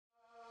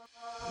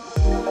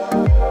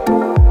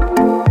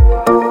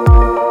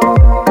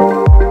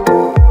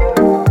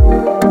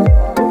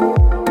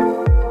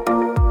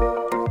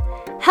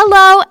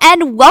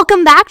and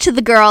welcome back to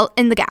The Girl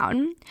in the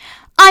Gown.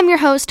 I'm your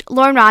host,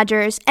 Lauren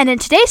Rogers, and in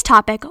today's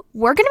topic,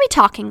 we're going to be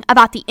talking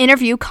about the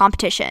interview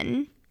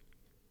competition.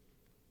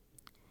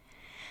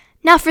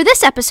 Now, for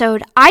this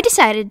episode, I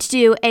decided to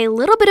do a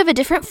little bit of a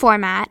different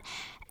format,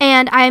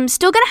 and I'm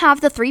still going to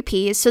have the 3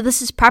 Ps, so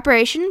this is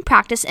preparation,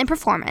 practice, and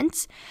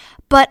performance.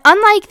 But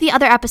unlike the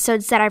other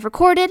episodes that I've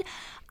recorded,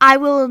 I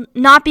will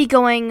not be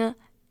going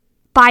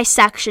by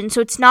section,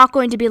 so it's not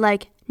going to be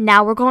like,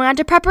 now we're going on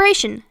to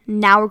preparation,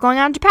 now we're going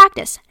on to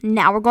practice,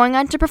 now we're going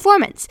on to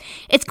performance.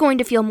 It's going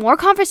to feel more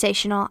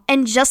conversational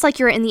and just like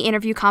you're in the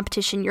interview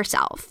competition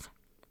yourself.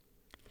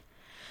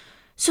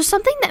 So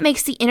something that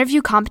makes the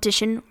interview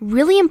competition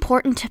really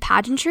important to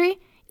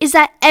pageantry is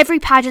that every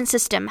pageant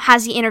system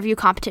has the interview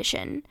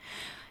competition.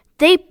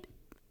 They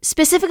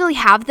specifically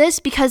have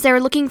this because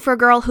they're looking for a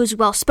girl who's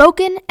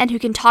well-spoken and who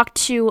can talk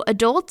to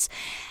adults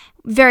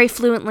very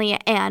fluently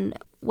and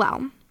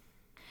well.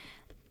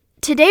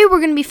 Today, we're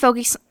going to be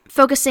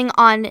focusing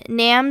on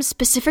NAM's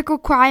specific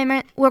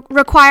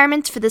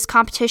requirements for this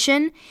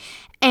competition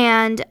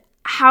and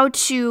how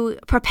to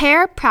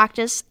prepare,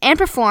 practice, and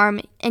perform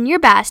in your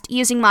best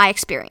using my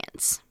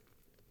experience.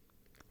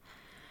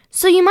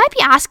 So you might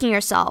be asking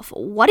yourself,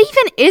 what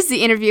even is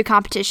the interview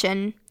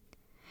competition?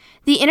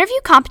 The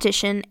interview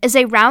competition is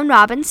a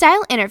round-robin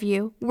style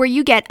interview where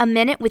you get a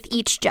minute with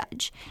each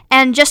judge.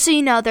 And just so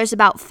you know, there's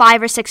about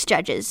 5 or 6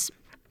 judges.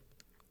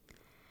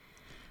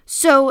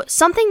 So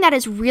something that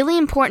is really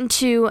important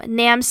to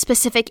NAM's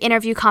specific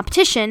interview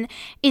competition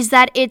is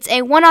that it's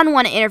a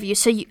one-on-one interview.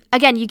 So you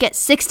get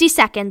 60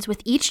 seconds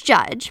with each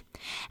judge.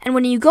 And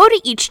when you go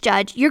to each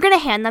judge, you're going to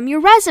hand them your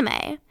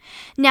resume.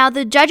 Now,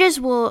 the judges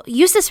will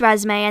use this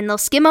resume and they'll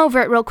skim over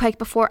it real quick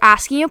before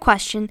asking you a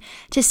question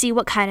to see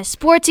what kind of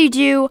sports you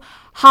do,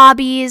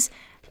 hobbies,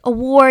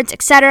 awards,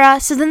 etc.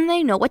 So then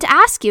they know what to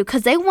ask you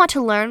because they want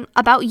to learn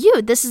about you.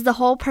 This is the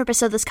whole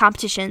purpose of this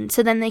competition.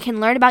 So then they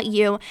can learn about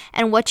you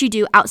and what you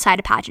do outside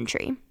of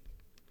pageantry.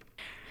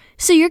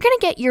 So you're going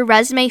to get your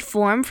resume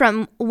form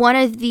from one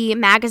of the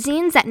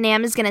magazines that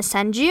NAM is going to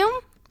send you.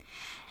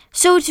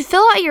 So to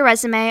fill out your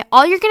resume,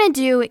 all you're going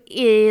to do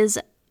is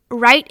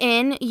write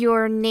in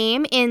your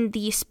name in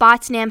the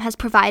spots NAM has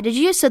provided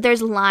you. So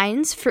there's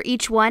lines for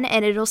each one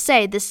and it'll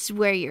say this is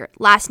where your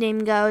last name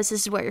goes,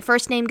 this is where your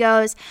first name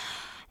goes,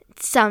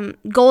 some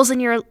goals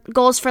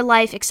for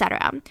life,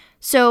 etc.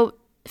 So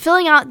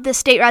filling out the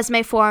state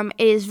resume form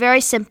is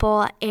very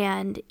simple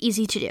and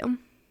easy to do.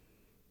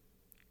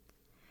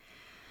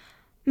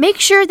 Make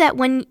sure that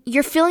when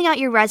you're filling out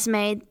your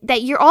resume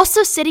that you're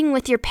also sitting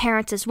with your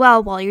parents as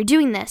well while you're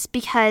doing this,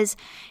 because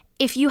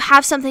if you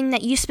have something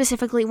that you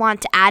specifically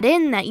want to add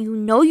in that you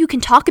know you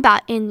can talk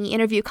about in the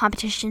interview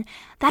competition,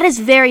 that is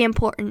very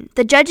important.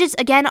 The judges,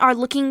 again, are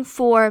looking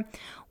for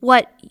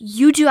what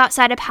you do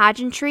outside of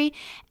pageantry,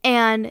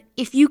 and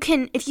if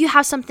you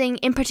have something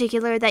in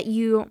particular that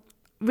you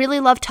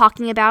really love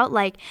talking about,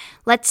 like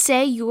let's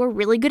say you're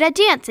really good at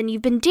dance and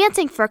you've been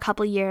dancing for a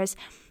couple years,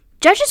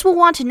 judges will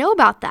want to know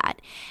about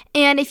that.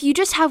 And if you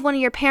just have one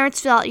of your parents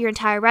fill out your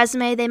entire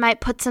resume, they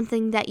might put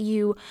something that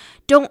you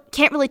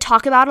can't really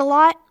talk about a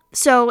lot.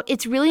 So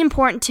it's really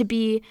important to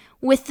be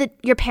with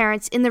your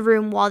parents in the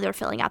room while they're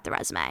filling out the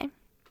resume.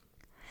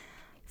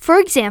 For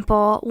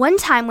example, one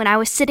time when I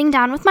was sitting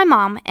down with my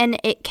mom and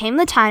it came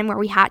the time where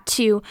we had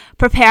to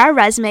prepare a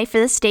resume for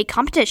the state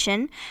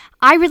competition,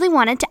 I really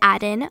wanted to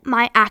add in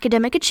my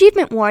academic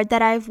achievement award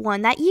that I've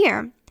won that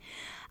year.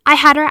 I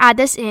had her add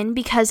this in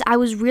because I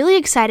was really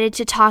excited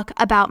to talk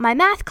about my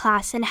math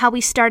class and how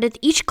we started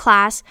each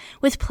class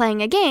with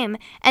playing a game.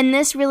 And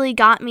this really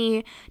got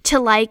me to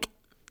like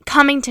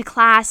coming to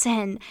class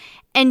and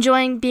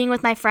enjoying being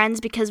with my friends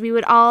because we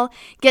would all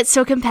get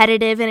so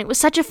competitive and it was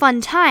such a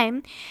fun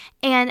time.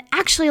 And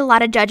actually a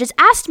lot of judges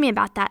asked me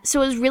about that.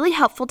 So it was really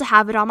helpful to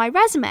have it on my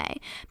resume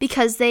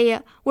because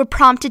they were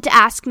prompted to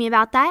ask me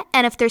about that.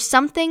 And if there's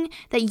something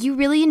that you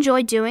really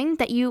enjoy doing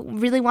that you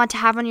really want to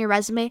have on your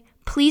resume,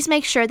 please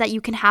make sure that you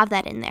can have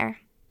that in there.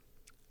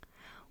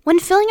 When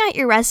filling out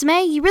your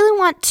resume, you really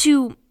want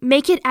to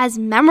make it as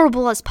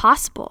memorable as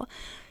possible.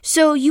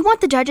 So you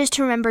want the judges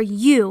to remember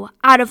you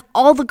out of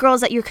all the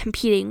girls that you're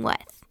competing with.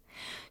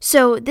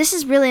 So this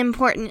is really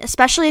important,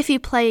 especially if you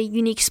play a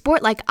unique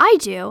sport like I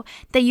do,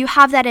 that you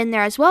have that in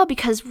there as well,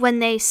 because when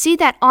they see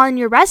that on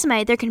your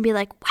resume, they're going to be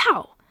like,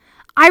 wow,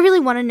 I really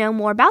want to know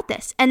more about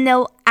this. And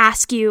they'll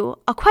ask you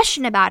a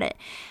question about it.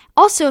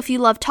 Also, if you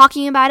love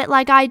talking about it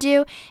like I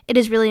do, it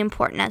is really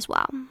important as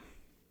well.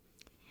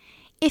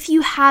 If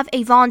you have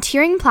a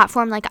volunteering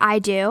platform like I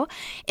do,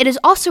 it is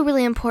also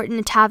really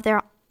important to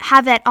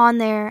have that on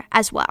there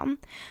as well.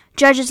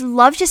 Judges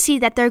love to see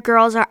that their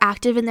girls are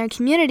active in their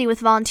community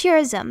with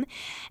volunteerism.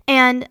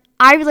 And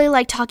I really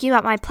like talking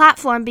about my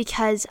platform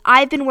because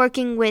I've been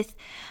working with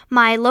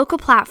my local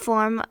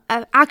platform.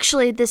 I'm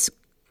going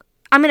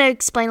to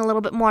explain a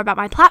little bit more about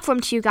my platform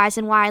to you guys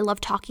and why I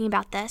love talking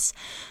about this.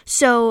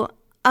 So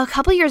a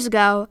couple years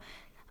ago,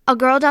 a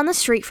girl down the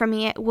street from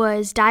me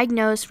was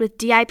diagnosed with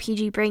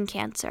DIPG brain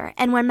cancer.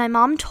 And when my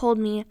mom told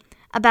me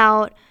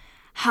about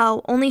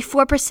how only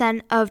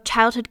 4% of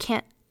childhood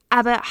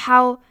about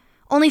how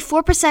only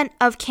 4%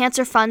 of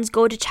cancer funds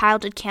go to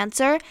childhood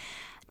cancer,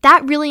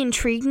 that really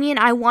intrigued me, and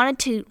I wanted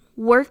to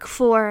work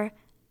for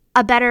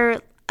a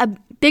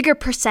bigger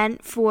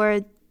percent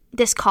for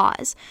this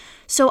cause.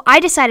 So I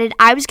decided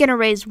I was going to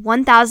raise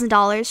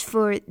 $1,000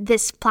 for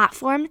this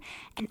platform,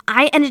 and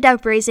I ended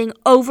up raising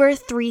over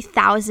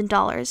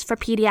 $3,000 for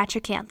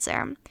pediatric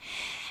cancer.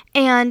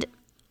 And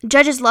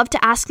judges love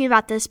to ask me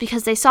about this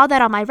because they saw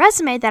that on my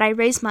resume that I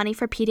raised money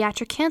for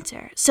pediatric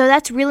cancer. So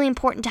that's really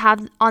important to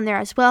have on there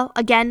as well.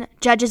 Again,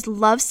 judges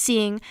love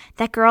seeing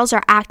that girls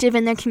are active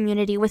in their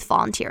community with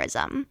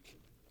volunteerism.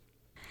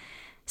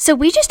 So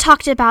we just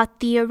talked about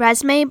the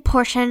resume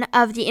portion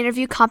of the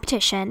interview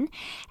competition,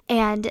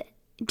 and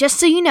just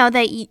so you know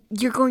that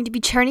you're going to be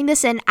turning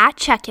this in at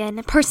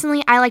check-in.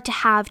 Personally, I like to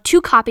have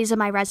 2 copies of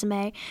my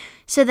resume.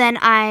 So then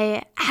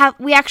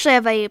we actually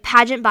have a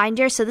pageant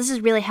binder, so this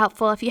is really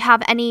helpful. If you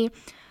have any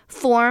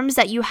forms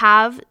that you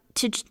have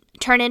to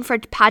turn in for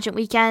pageant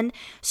weekend,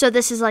 so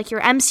this is like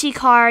your MC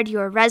card,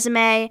 your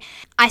resume,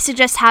 I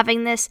suggest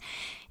having this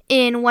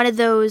in one of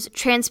those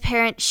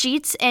transparent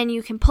sheets, and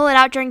you can pull it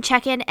out during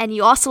check-in, and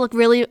you also look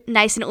really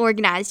nice and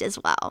organized as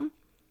well.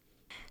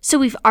 So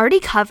we've already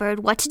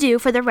covered what to do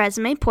for the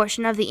resume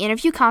portion of the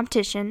interview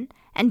competition,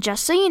 and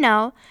just so you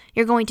know,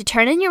 you're going to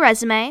turn in your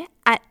resume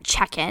at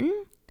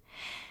check-in.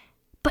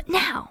 But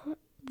now,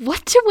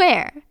 what to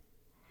wear?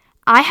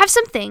 I have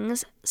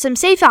some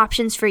safe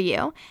options for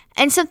you,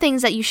 and some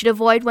things that you should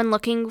avoid when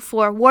looking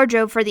for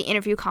wardrobe for the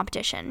interview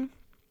competition.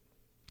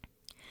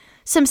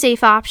 Some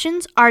safe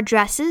options are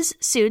dresses,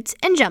 suits,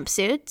 and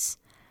jumpsuits.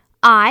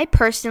 I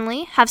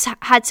personally have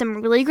had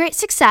some really great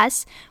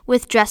success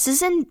with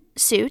dresses and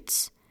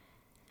suits.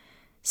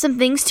 Some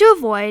things to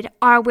avoid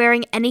are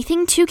wearing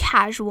anything too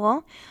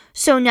casual,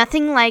 so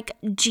nothing like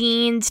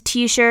jeans,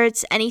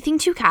 t-shirts, anything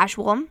too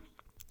casual.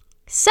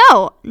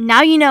 So,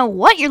 now you know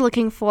what you're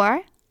looking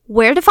for,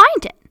 where to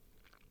find it.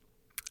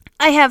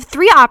 I have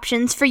 3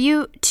 options for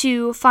you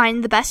to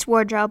find the best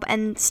wardrobe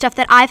and stuff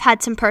that I've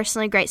had some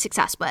personally great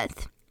success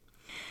with.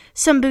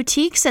 Some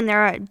boutiques, and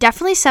there are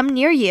definitely some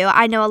near you,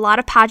 I know a lot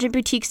of pageant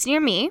boutiques near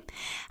me,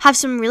 have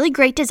some really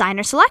great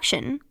designer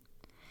selection.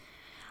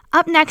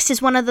 Up next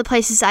is one of the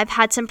places I've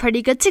had some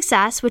pretty good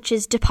success, which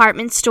is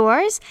department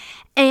stores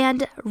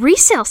and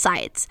resale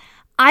sites.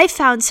 I've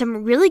found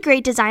some really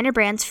great designer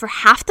brands for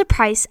half the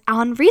price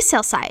on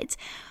resale sites.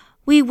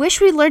 We wish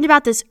we learned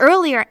about this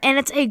earlier, and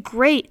it's a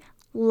great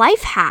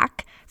life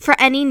hack for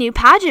any new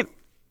pageant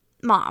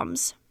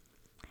moms.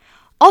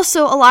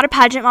 Also, a lot of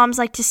pageant moms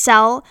like to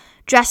sell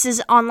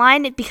dresses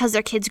online because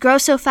their kids grow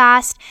so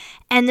fast,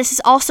 and this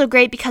is also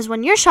great because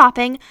when you're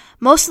shopping,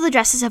 most of the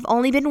dresses have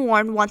only been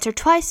worn once or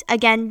twice,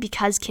 again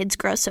because kids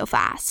grow so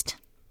fast.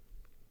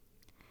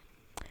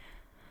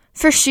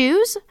 For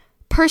shoes,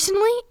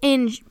 personally,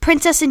 in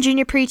princess and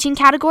junior preteen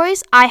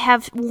categories, I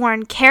have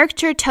worn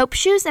character taupe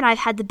shoes and I've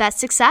had the best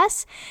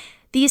success.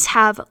 These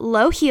have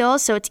low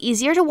heels, so it's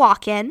easier to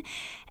walk in,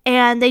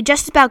 and they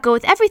just about go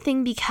with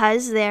everything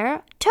because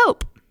they're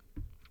taupe.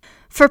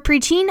 For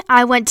preteen,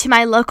 I went to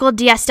my local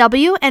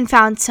DSW and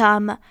found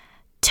some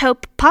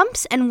taupe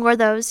pumps and wore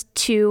those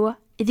to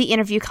the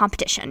interview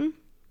competition.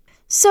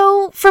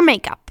 So, for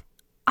makeup,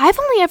 I've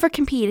only ever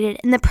competed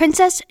in the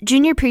princess,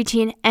 junior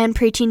preteen, and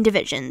preteen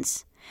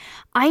divisions.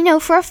 I know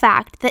for a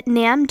fact that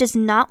NAM does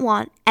not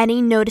want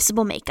any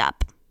noticeable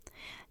makeup.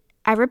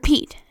 I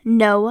repeat,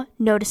 no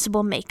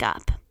noticeable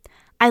makeup.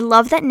 I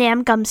love that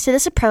NAM comes to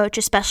this approach,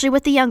 especially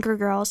with the younger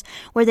girls,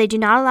 where they do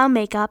not allow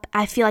makeup.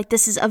 I feel like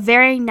this is a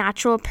very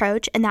natural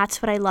approach, and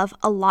that's what I love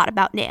a lot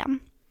about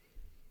NAM.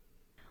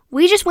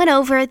 We just went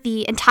over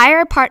the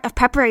entire part of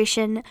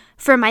preparation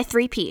for my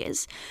 3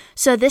 Ps.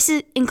 So this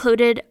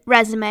included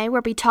resume,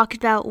 where we talked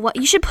about what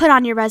you should put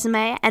on your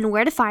resume and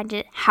where to find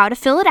it, how to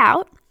fill it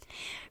out.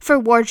 For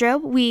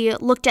wardrobe, we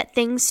looked at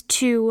things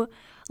to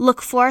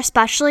look for,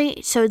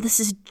 especially, so this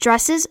is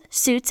dresses,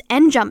 suits,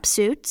 and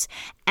jumpsuits,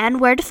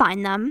 and where to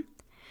find them.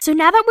 So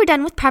now that we're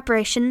done with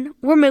preparation,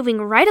 we're moving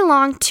right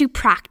along to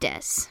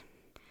practice.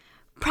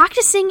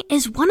 Practicing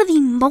is one of the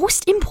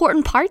most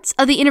important parts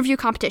of the interview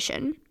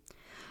competition.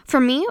 For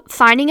me,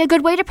 finding a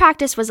good way to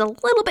practice was a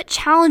little bit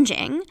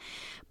challenging,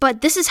 but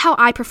this is how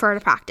I prefer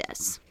to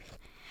practice.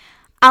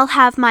 I'll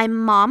have my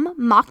mom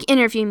mock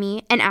interview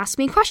me and ask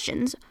me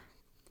questions.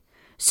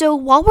 So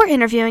while we're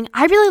interviewing,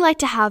 I really like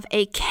to have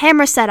a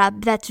camera set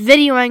up that's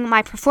videoing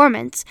my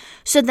performance.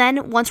 So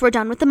then once we're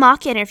done with the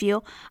mock interview,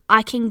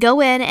 I can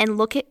go in and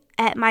look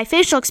at my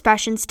facial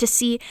expressions to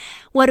see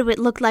what it would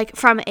look like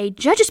from a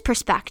judge's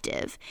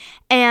perspective.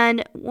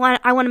 And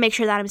I want to make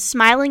sure that I'm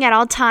smiling at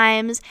all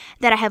times,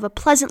 that I have a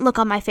pleasant look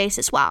on my face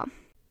as well.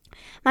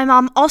 My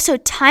mom also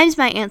times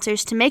my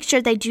answers to make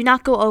sure they do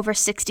not go over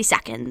 60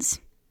 seconds.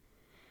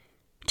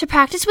 To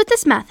practice with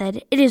this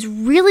method, it is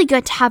really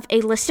good to have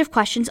a list of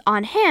questions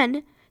on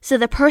hand so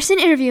the person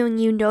interviewing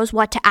you knows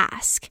what to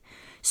ask.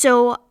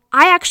 So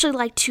I actually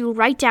like to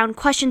write down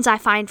questions I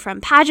find from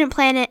Pageant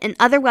Planet and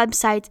other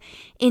websites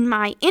in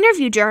my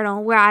interview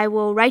journal, where I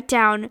will write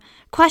down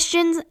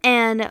questions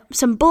and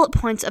some bullet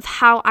points of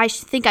how I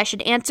think I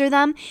should answer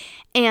them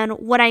and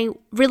what I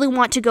really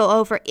want to go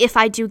over if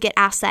I do get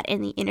asked that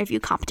in the interview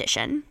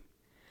competition.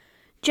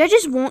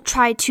 Judges won't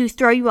try to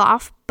throw you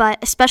off, but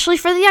especially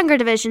for the younger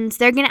divisions,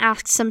 they're going to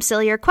ask some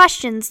sillier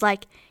questions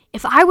like,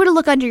 if I were to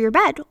look under your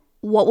bed,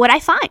 what would I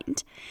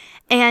find?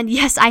 And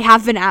yes, I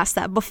have been asked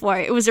that before.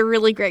 It was a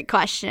really great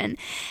question.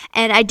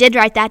 And I did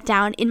write that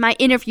down in my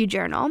interview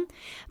journal.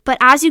 But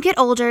as you get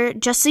older,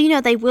 just so you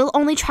know, they will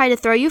only try to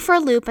throw you for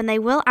a loop, and they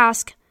will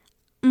ask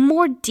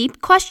more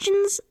deep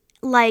questions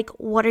like,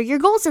 what are your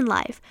goals in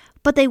life?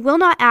 But they will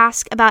not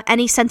ask about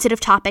any sensitive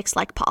topics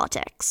like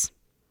politics.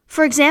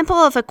 For example,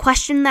 of a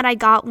question that I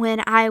got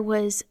when I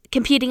was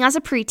competing as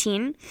a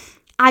preteen,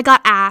 I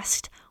got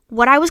asked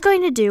what I was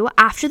going to do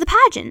after the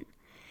pageant.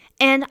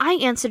 And I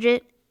answered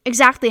it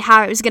exactly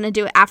how I was going to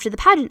do it after the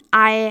pageant.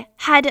 I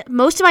had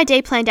most of my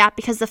day planned out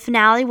because the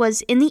finale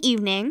was in the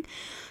evening.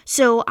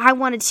 So I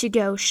wanted to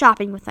go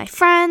shopping with my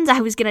friends.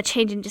 I was going to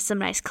change into some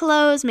nice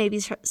clothes,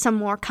 maybe some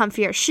more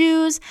comfier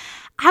shoes.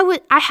 I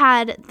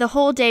had the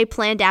whole day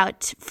planned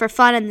out for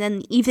fun, and then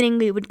the evening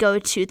we would go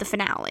to the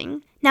finale.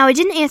 Now, I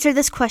didn't answer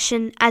this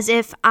question as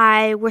if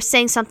I were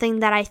saying something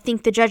that I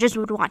think the judges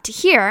would want to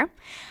hear.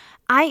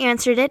 I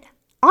answered it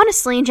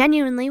honestly and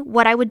genuinely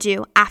what I would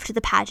do after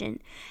the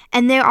pageant,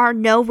 and there are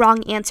no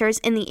wrong answers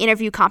in the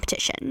interview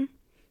competition.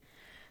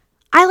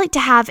 I like to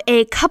have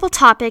a couple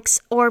topics,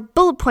 or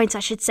bullet points I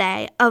should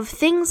say, of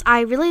things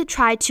I really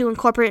try to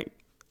incorporate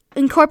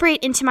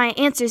into my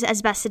answers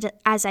as best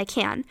as I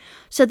can.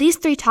 So these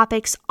 3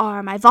 topics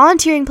are my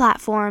volunteering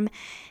platform,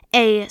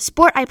 a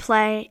sport I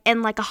play,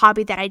 and like a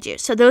hobby that I do.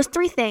 So those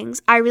 3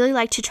 things I really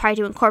like to try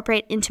to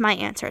incorporate into my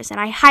answers, and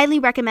I highly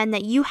recommend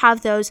that you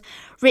have those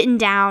written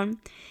down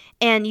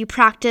and you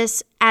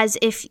practice as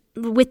if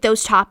with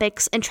those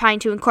topics and trying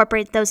to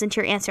incorporate those into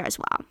your answer as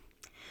well.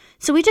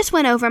 So we just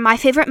went over my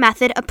favorite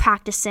method of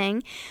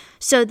practicing.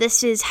 So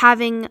this is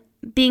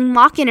being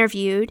mock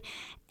interviewed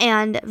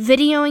and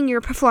videoing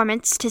your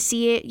performance to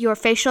see your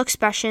facial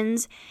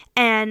expressions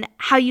and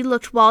how you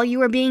looked while you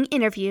were being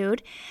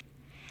interviewed.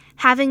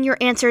 Having your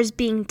answers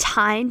being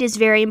timed is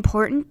very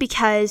important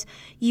because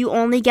you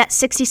only get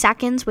 60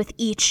 seconds with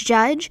each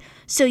judge.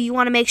 So you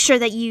want to make sure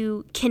that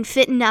you can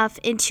fit enough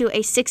into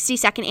a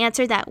 60-second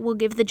answer that will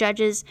give the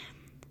judges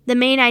the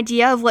main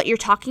idea of what you're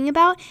talking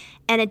about,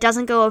 and it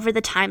doesn't go over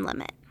the time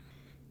limit.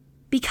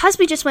 Because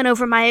we just went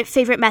over my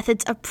favorite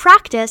methods of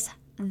practice,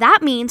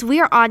 that means we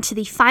are on to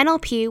the final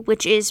P,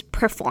 which is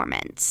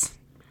performance.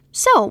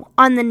 So,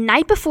 on the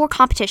night before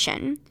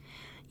competition,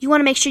 you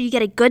want to make sure you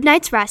get a good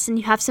night's rest and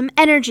you have some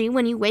energy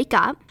when you wake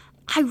up.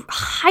 I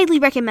highly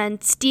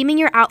recommend steaming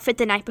your outfit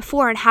the night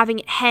before and having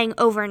it hang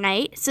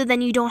overnight, so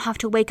then you don't have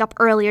to wake up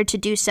earlier to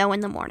do so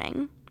in the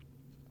morning.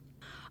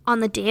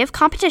 On the day of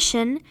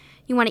competition,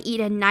 you want to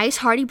eat a nice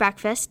hearty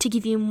breakfast to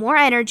give you more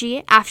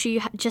energy after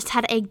you just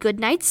had a good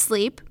night's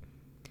sleep.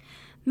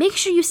 Make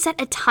sure you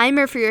set a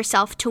timer for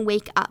yourself to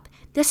wake up.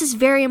 This is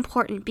very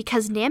important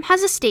because NAM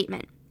has a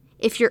statement.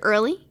 If you're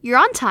early, you're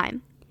on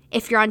time.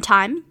 If you're on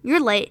time, you're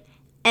late.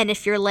 And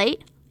if you're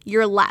late,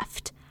 you're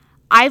left.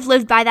 I've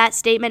lived by that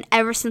statement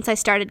ever since I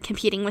started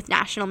competing with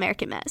National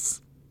American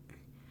Miss.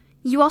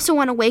 You also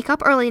want to wake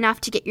up early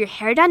enough to get your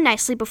hair done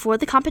nicely before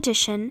the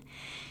competition.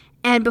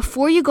 And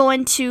before you go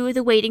into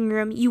the waiting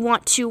room, you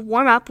want to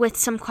warm up with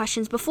some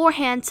questions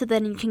beforehand so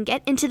then you can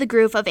get into the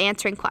groove of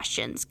answering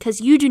questions,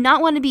 because you do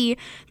not want to be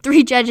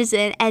 3 judges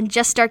in and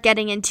just start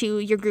getting into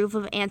your groove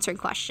of answering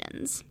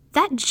questions.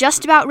 That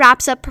just about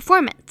wraps up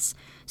performance.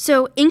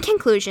 So in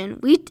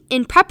conclusion,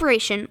 in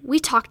preparation, we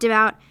talked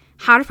about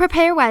how to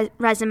prepare a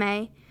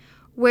resume,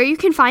 where you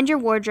can find your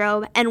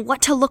wardrobe, and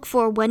what to look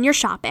for when you're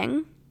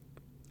shopping.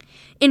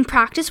 In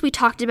practice, we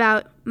talked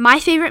about my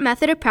favorite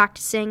method of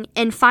practicing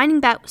and finding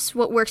best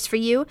what works for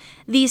you.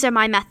 These are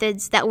my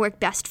methods that work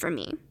best for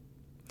me.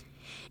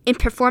 In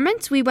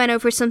performance, we went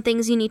over some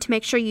things you need to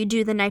make sure you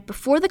do the night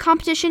before the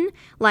competition,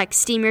 like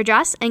steam your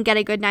dress and get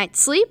a good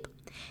night's sleep.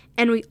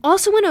 And we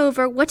also went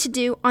over what to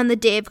do on the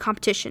day of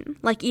competition,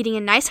 like eating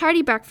a nice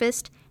hearty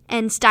breakfast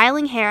and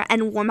styling hair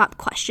and warm-up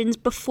questions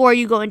before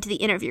you go into the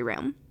interview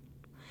room.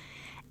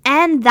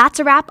 And that's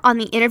a wrap on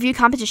the interview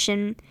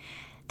competition.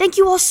 Thank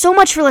you all so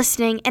much for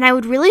listening, and I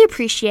would really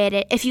appreciate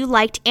it if you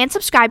liked and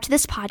subscribed to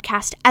this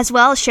podcast, as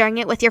well as sharing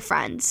it with your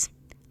friends.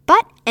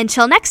 But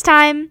until next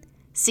time,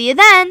 see you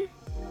then!